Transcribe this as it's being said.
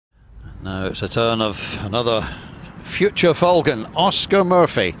Now it's a turn of another future Falcon, Oscar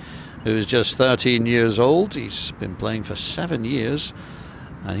Murphy, who's just 13 years old. He's been playing for 7 years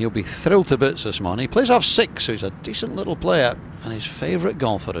and he'll be thrilled to bits this morning. He plays off 6, so he's a decent little player, and his favourite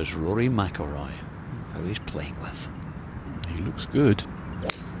golfer is Rory McIlroy, who he's playing with. He looks good.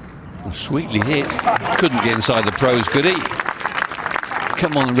 Well, sweetly hit. Couldn't get inside the pros, could he?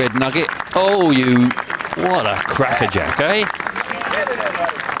 Come on, Red Nugget. Oh, you... What a crackerjack, eh?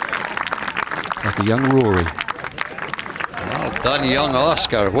 Like a young Rory. Well done, young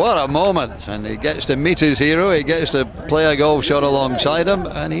Oscar. What a moment. And he gets to meet his hero. He gets to play a golf shot alongside him,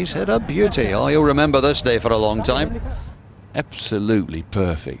 and he's hit a beauty. Oh, he'll remember this day for a long time. Absolutely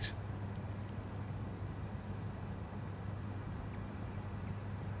perfect.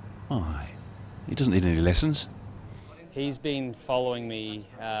 Oh, he doesn't need any lessons. He's been following me,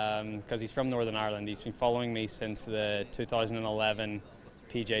 because he's from Northern Ireland. He's been following me since the 2011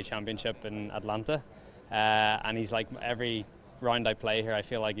 PGA Championship in Atlanta. And he's like, every round I play here, I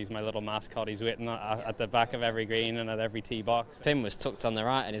feel like he's my little mascot. He's waiting at the back of every green and at every tee box. Pin was tucked on the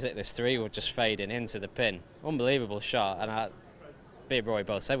right, and he's hit this 3 wood just fading into the pin. Unbelievable shot. And me and Roy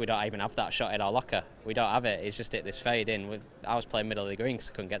both said we don't even have that shot in our locker. We don't have it. He's just hit this fade in. I was playing middle of the green because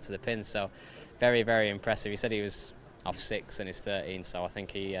I couldn't get to the pin. So very, very impressive. He said he was off 6 and he's 13. So I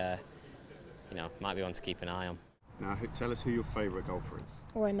think he, might be one to keep an eye on. Now, tell us who your favourite golfer is.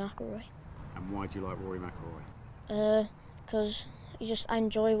 Rory McIlroy. And why do you like Rory McIlroy? Because I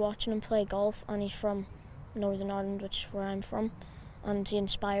enjoy watching him play golf, and he's from Northern Ireland, which is where I'm from, and he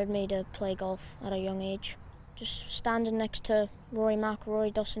inspired me to play golf at a young age. Just standing next to Rory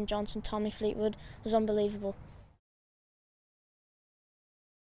McIlroy, Dustin Johnson, Tommy Fleetwood was unbelievable.